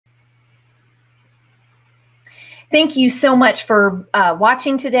Thank you so much for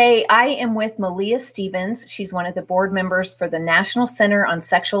watching today. I am with Melea Stephens. She's one of the board members for the National Center on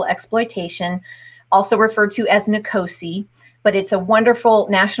Sexual Exploitation, also referred to as NCOSE, but it's a wonderful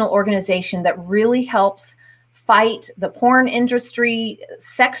national organization that really helps fight the porn industry,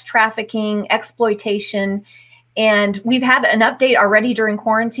 sex trafficking, exploitation. And we've had an update already during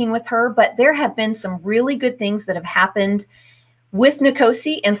quarantine with her, but there have been some really good things that have happened with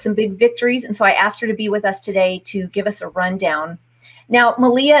NCOSE and some big victories. And so I asked her to be with us today to give us a rundown. Now,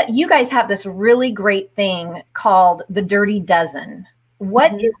 Melea, you guys have this really great thing called the Dirty Dozen.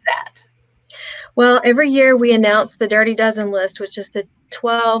 What is that? Well, every year we announce the Dirty Dozen list, which is the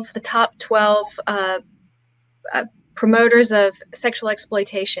top 12 promoters of sexual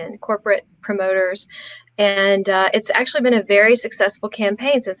exploitation, corporate promoters. And it's actually been a very successful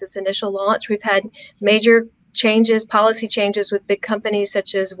campaign since its initial launch. We've had major changes, policy changes with big companies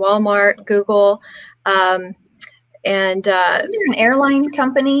such as Walmart, Google, and an airline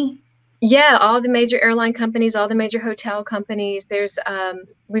company. Yeah, all the major airline companies, all the major hotel companies. There's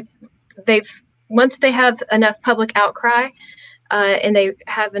once they have enough public outcry and they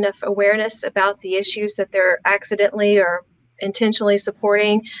have enough awareness about the issues that they're accidentally or intentionally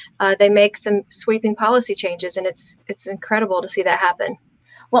supporting, they make some sweeping policy changes, and it's incredible to see that happen.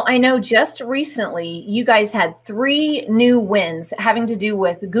 Well, I know just recently you guys had 3 new wins having to do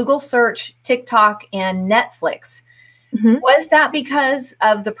with Google search, TikTok, and Netflix. Was that because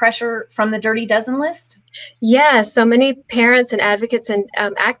of the pressure from the Dirty Dozen list? Yeah, so many parents and advocates and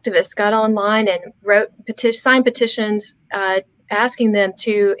activists got online and signed petitions asking them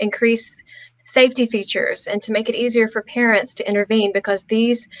to increase safety features and to make it easier for parents to intervene, because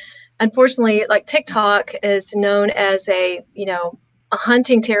these, unfortunately, like TikTok is known as a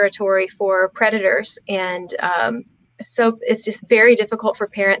hunting territory for predators, and so it's just very difficult for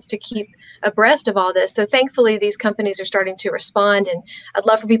parents to keep abreast of all this. So thankfully, these companies are starting to respond, and I'd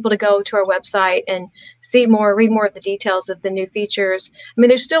love for people to go to our website and see more, read more of the details of the new features. I mean,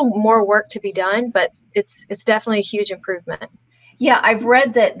 there's still more work to be done, but it's definitely a huge improvement. Yeah, I've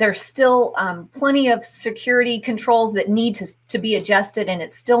read that there's still plenty of security controls that need to be adjusted, and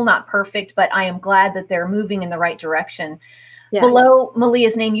it's still not perfect, but I am glad that they're moving in the right direction. Yes. Below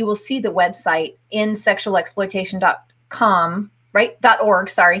Melea's name, you will see the website nsexualexploitation.com, right? .org,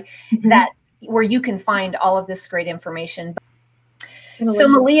 sorry, where you can find all of this great information. So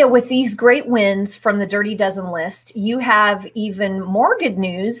Melea, with these great wins from the Dirty Dozen list, you have even more good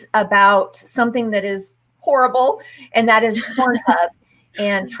news about something that is horrible, and that is Pornhub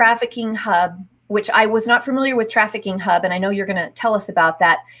and Trafficking Hub, which I was not familiar with Trafficking Hub, and I know you're going to tell us about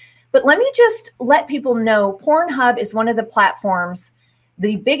that. But let me just let people know, Pornhub is one of the platforms,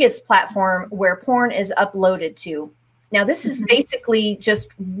 the biggest platform where porn is uploaded to. Now, this is basically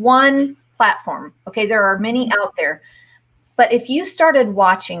just one platform. Okay, there are many out there. But if you started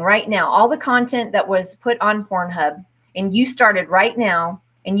watching right now, all the content that was put on Pornhub, and you started right now,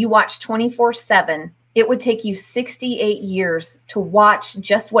 and you watch 24/7, it would take you 68 years to watch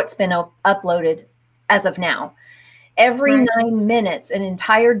just what's been uploaded as of now. Every 9 minutes, an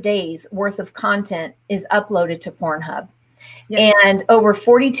entire day's worth of content is uploaded to Pornhub. Yes. And over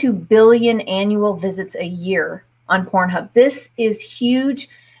 42 billion annual visits a year on Pornhub. This is huge.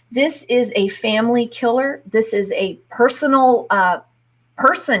 This is a family killer. This is a personal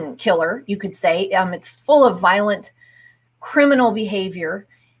person killer, you could say. It's full of violent criminal behavior,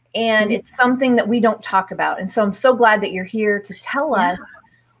 and it's something that we don't talk about. And so I'm so glad that you're here to tell us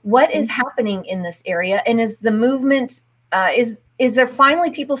what is happening in this area, and is the movement, is there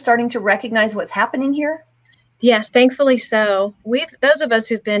finally people starting to recognize what's happening here? Yes, thankfully so. Those of us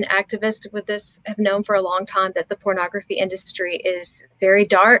who've been activists with this have known for a long time that the pornography industry is very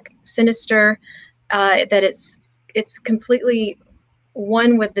dark, sinister, that it's completely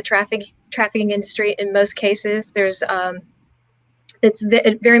one with the trafficking industry in most cases. There's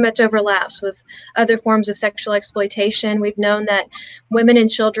it very much overlaps with other forms of sexual exploitation. We've known that women and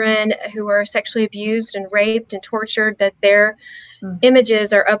children who are sexually abused and raped and tortured, that their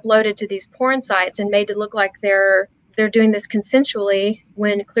images are uploaded to these porn sites and made to look like they're doing this consensually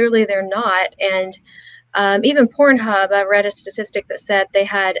when clearly they're not. And even Pornhub, I read a statistic that said they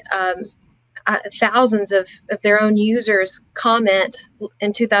had thousands of their own users comment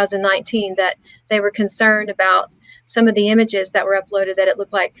in 2019 that they were concerned about some of the images that were uploaded, that it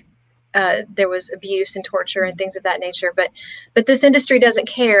looked like there was abuse and torture and things of that nature. But this industry doesn't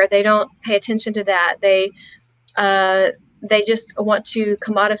care. They don't pay attention to that. They just want to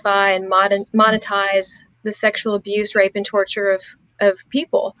commodify and monetize the sexual abuse, rape, and torture of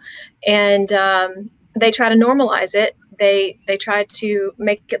people. And they try to normalize it. They try to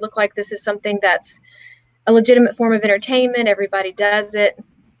make it look like this is something that's a legitimate form of entertainment. Everybody does it.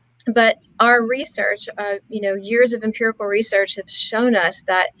 But our research, years of empirical research have shown us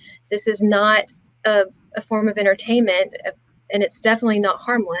that this is not a form of entertainment, and it's definitely not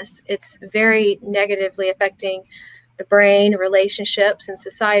harmless. It's very negatively affecting the brain, relationships, and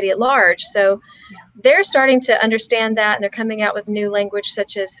society at large. So they're starting to understand that, and they're coming out with new language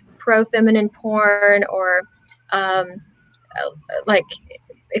such as pro-feminine porn or like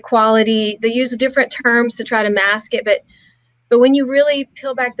equality. They use different terms to try to mask it, but when you really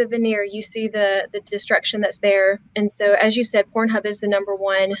peel back the veneer, you see the destruction that's there. And so, as you said, Pornhub is the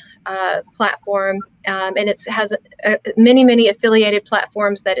 #1 platform, and it has many affiliated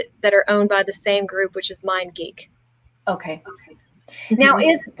platforms that are owned by the same group, which is MindGeek. Okay. Now,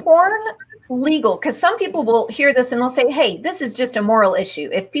 is porn legal? Because some people will hear this and they'll say, hey, this is just a moral issue.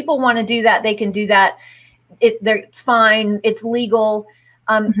 If people want to do that, they can do that. It's fine. It's legal.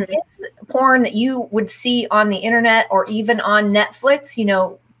 Is porn that you would see on the internet or even on Netflix,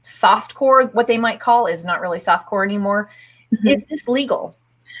 softcore, what they might call, is not really softcore anymore. Is this legal?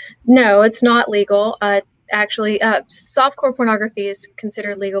 No, it's not legal. Actually, softcore pornography is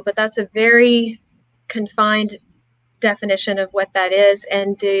considered legal, but that's a very confined definition of what that is.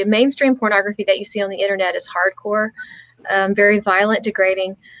 And the mainstream pornography that you see on the internet is hardcore, very violent,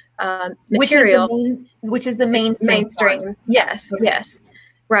 degrading material. Which is the mainstream. Yes, yes.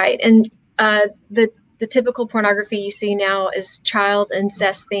 Right. And the typical pornography you see now is child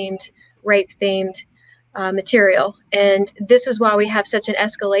incest themed, rape themed material. And this is why we have such an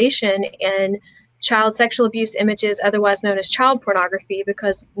escalation in child sexual abuse images, otherwise known as child pornography,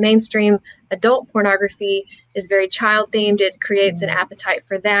 because mainstream adult pornography is very child themed. It creates an appetite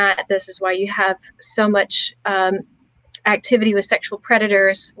for that. This is why you have so much activity with sexual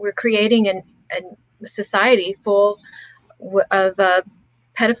predators. We're creating a society full of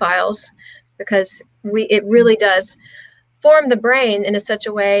pedophiles, because it really does form the brain in such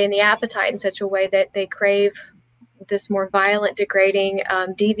a way, and the appetite in such a way, that they crave this more violent, degrading,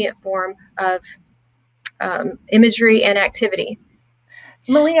 deviant form of imagery and activity.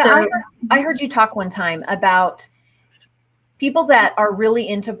 Melea, so, I heard you talk one time about people that are really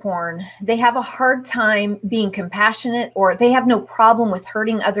into porn. They have a hard time being compassionate, or they have no problem with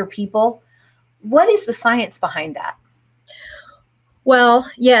hurting other people. What is the science behind that? Well,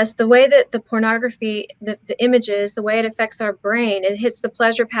 yes, the way that the pornography, the images, the way it affects our brain, it hits the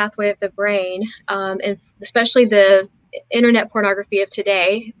pleasure pathway of the brain, and especially the internet pornography of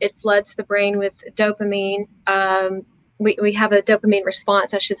today. It floods the brain with dopamine. We have a dopamine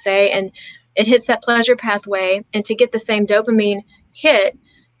response, I should say, and it hits that pleasure pathway. And to get the same dopamine hit,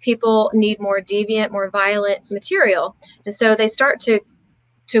 people need more deviant, more violent material. And so they start to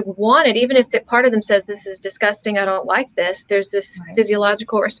want it, even if the part of them says, this is disgusting, I don't like this. There's this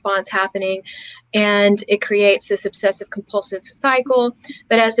physiological response happening, and it creates this obsessive compulsive cycle.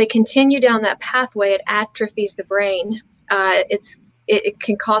 But as they continue down that pathway, it atrophies the brain. It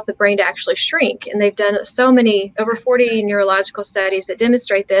can cause the brain to actually shrink. And they've done over 40 neurological studies that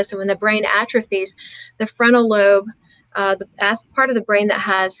demonstrate this. And when the brain atrophies, the frontal lobe, the part of the brain that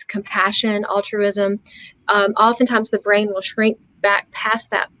has compassion, altruism, oftentimes the brain will shrink back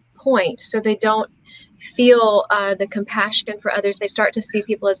past that point, so they don't feel the compassion for others. They start to see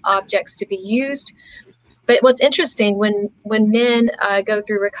people as objects to be used. But what's interesting, when men go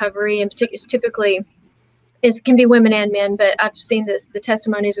through recovery, and typically it can be women and men, but I've seen the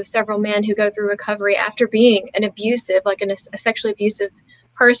testimonies of several men who go through recovery after being an abusive, like a sexually abusive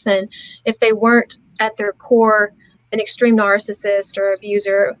person. If they weren't at their core an extreme narcissist or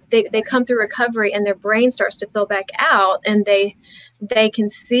abuser, they come through recovery and their brain starts to fill back out, and they can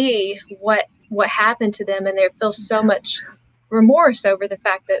see what happened to them, and they feel so much remorse over the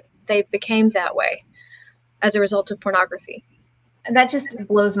fact that they became that way as a result of pornography. And that just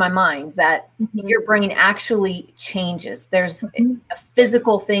blows my mind that your brain actually changes. There's a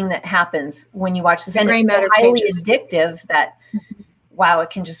physical thing that happens when you watch this, and it's so highly addictive that, wow, it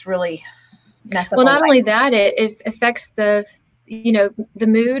can just really mess up. Well, not only that, it affects the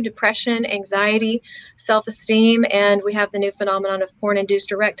mood, depression, anxiety, self-esteem, and we have the new phenomenon of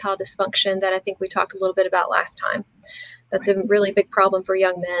porn-induced erectile dysfunction that I think we talked a little bit about last time. That's a really big problem for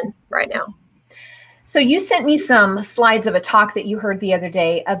young men right now. So you sent me some slides of a talk that you heard the other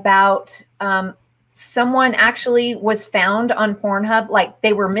day about someone actually was found on Pornhub, like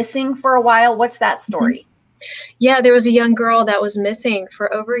they were missing for a while. What's that story? Yeah, there was a young girl that was missing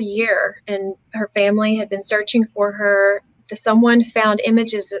for over a year, and her family had been searching for her. Someone found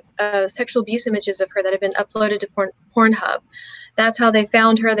images, sexual abuse images of her that had been uploaded to Pornhub. That's how they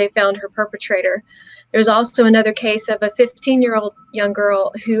found her. They found her perpetrator. There's also another case of a 15-year-old young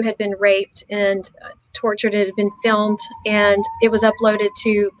girl who had been raped, and tortured. It had been filmed, and it was uploaded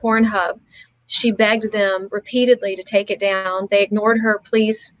to Pornhub. She begged them repeatedly to take it down. They ignored her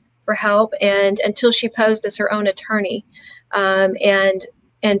pleas for help, and until she posed as her own attorney,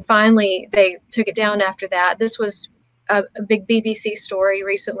 and finally they took it down after that. This was a big BBC story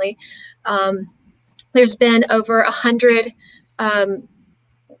recently. There's been over 100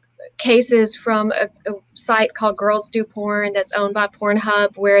 cases from a site called Girls Do Porn that's owned by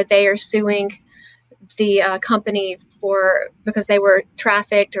Pornhub, where they are suing the company because they were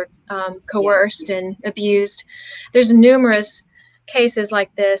trafficked or coerced and abused. There's numerous cases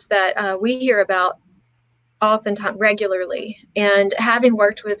like this that we hear about oftentimes regularly, and having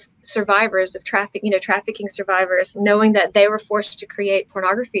worked with survivors of trafficking survivors, knowing that they were forced to create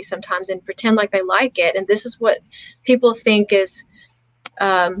pornography sometimes and pretend like they like it, and this is what people think is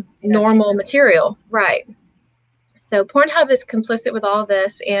normal material, right? So Pornhub is complicit with all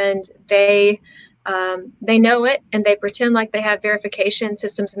this, and they know it, and they pretend like they have verification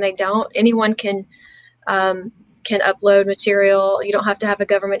systems, and they don't. Anyone can upload material. You don't have to have a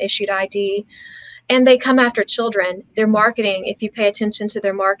government issued ID. And they come after children. Their marketing, if you pay attention to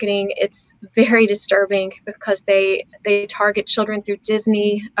their marketing, it's very disturbing, because they target children through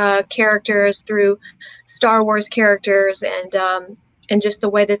Disney characters, through Star Wars characters, and just the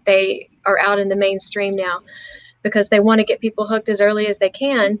way that they are out in the mainstream now, because they want to get people hooked as early as they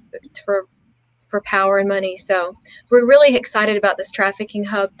can for power and money. So we're really excited about this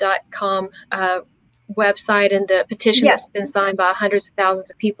traffickinghub.com website, and the petition that's been signed by hundreds of thousands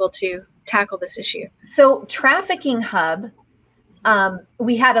of people to tackle this issue. So Trafficking Hub,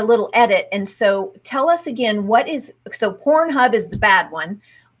 we had a little edit. And so tell us again, so Pornhub is the bad one.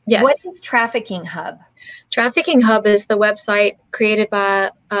 Yes. What is Trafficking Hub? Trafficking Hub is the website created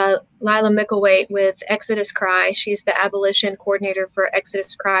by Lila Micklethwait with Exodus Cry. She's the abolition coordinator for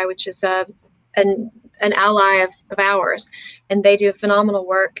Exodus Cry, which is an ally of ours. And they do phenomenal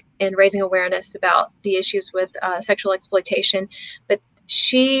work in raising awareness about the issues with sexual exploitation. But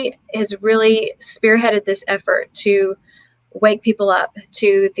she has really spearheaded this effort to wake people up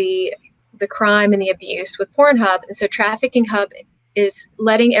to the crime and the abuse with Pornhub. And so Trafficking Hub is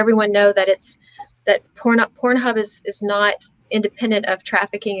letting everyone know that Pornhub is not independent of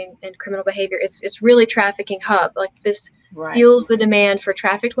trafficking and criminal behavior. It's really Trafficking Hub. Like, this fuels the demand for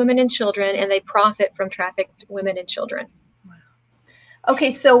trafficked women and children, and they profit from trafficked women and children.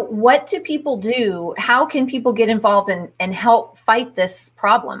 Okay, so what do people do? How can people get involved and help fight this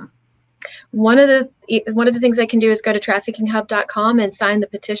problem? One of the things they can do is go to traffickinghub.com and sign the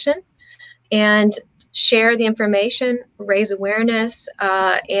petition and share the information, raise awareness,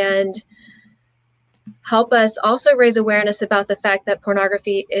 and help us also raise awareness about the fact that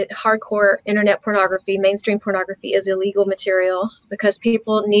pornography, hardcore internet pornography, mainstream pornography, is illegal material, because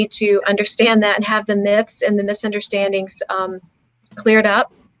people need to understand that and have the myths and the misunderstandings cleared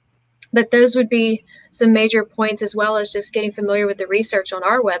up. But those would be some major points, as well as just getting familiar with the research on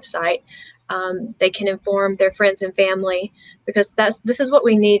our website. They can inform their friends and family, because this is what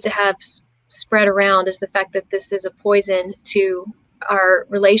we need to have spread around, is the fact that this is a poison to our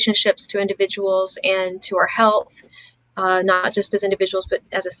relationships to individuals and to our health, not just as individuals, but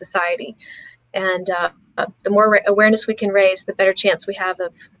as a society. And the more awareness we can raise, the better chance we have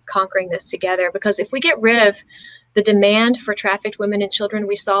of conquering this together. Because if we get rid of the demand for trafficked women and children,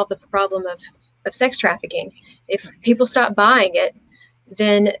 we solve the problem of sex trafficking. If people stop buying it,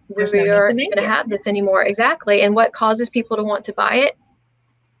 then we aren't going to have this anymore. Exactly. And what causes people to want to buy it?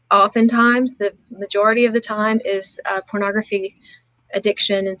 Oftentimes, the majority of the time, is pornography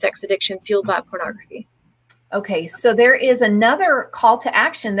addiction and sex addiction fueled by pornography. Okay, so there is another call to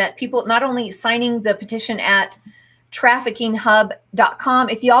action that people, not only signing the petition at traffickinghub.com.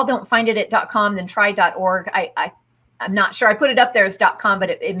 If y'all don't find it at .com, then try .org. I'm not sure. I put it up there as .com, but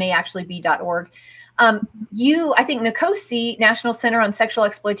it may actually be .org. I think NCOSE, National Center on Sexual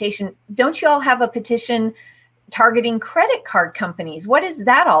Exploitation, don't you all have a petition targeting credit card companies? What is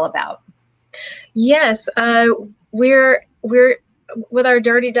that all about? Yes, we're with our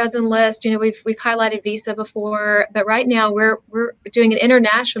Dirty Dozen list. We've highlighted Visa before, but right now we're doing an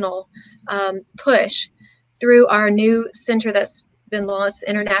international push through our new center that's been launched, the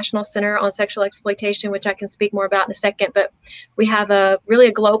International Center on Sexual Exploitation, which I can speak more about in a second. But we have a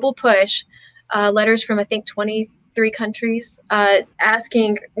global push, letters from, I think, 23 countries,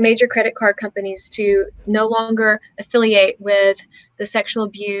 asking major credit card companies to no longer affiliate with the sexual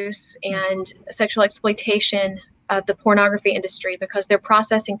abuse and sexual exploitation of the pornography industry, because they're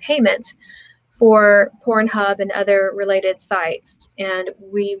processing payments for Pornhub and other related sites. And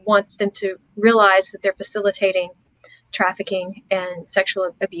we want them to realize that they're facilitating trafficking and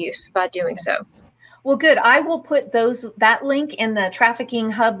sexual abuse by doing so. Well, good. I will put that link and the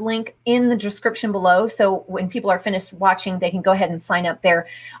trafficking hub link in the description below. So when people are finished watching, they can go ahead and sign up there.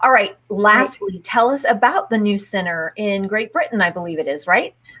 All right. Lastly, tell us about the new center in Great Britain, I believe it is,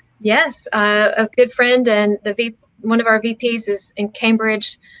 right? Yes. A good friend and one of our VPs is in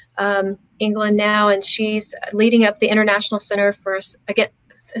Cambridge, England now, and she's leading up the International Center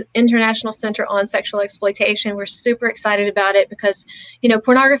International Center on Sexual Exploitation. We're super excited about it because,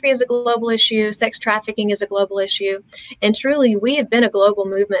 pornography is a global issue, sex trafficking is a global issue, and truly we have been a global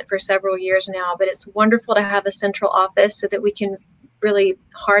movement for several years now, but it's wonderful to have a central office so that we can really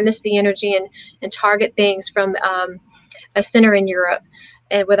harness the energy and target things from a center in Europe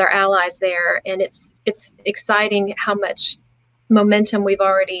and with our allies there. And it's exciting how much momentum we've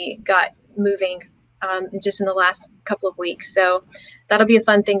already got moving just in the last couple of weeks. So that'll be a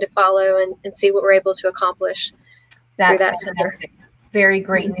fun thing to follow and see what we're able to accomplish through that center. Very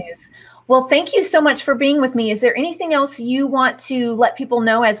great news. Well, thank you so much for being with me. Is there anything else you want to let people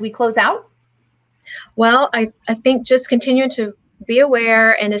know as we close out? Well, I think just continuing to be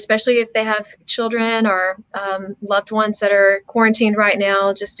aware, and especially if they have children or loved ones that are quarantined right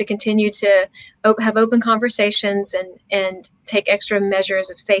now, just to continue to have open conversations and take extra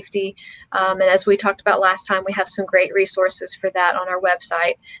measures of safety. And as we talked about last time, we have some great resources for that on our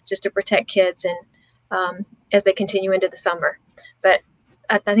website, just to protect kids and as they continue into the summer. But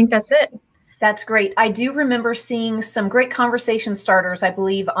I think that's it. That's great. I do remember seeing some great conversation starters, I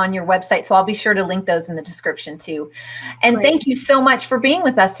believe, on your website. So I'll be sure to link those in the description too. And Thank you so much for being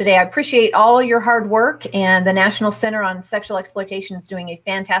with us today. I appreciate all your hard work, and the National Center on Sexual Exploitation is doing a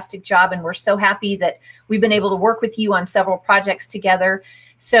fantastic job. And we're so happy that we've been able to work with you on several projects together.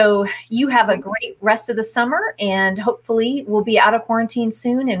 So you have a great rest of the summer, and hopefully we'll be out of quarantine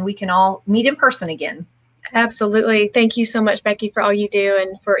soon and we can all meet in person again. Absolutely. Thank you so much, Becky, for all you do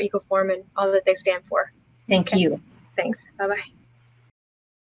and for Equal Forum and all that they stand for. Thank you. Thanks. Bye-bye.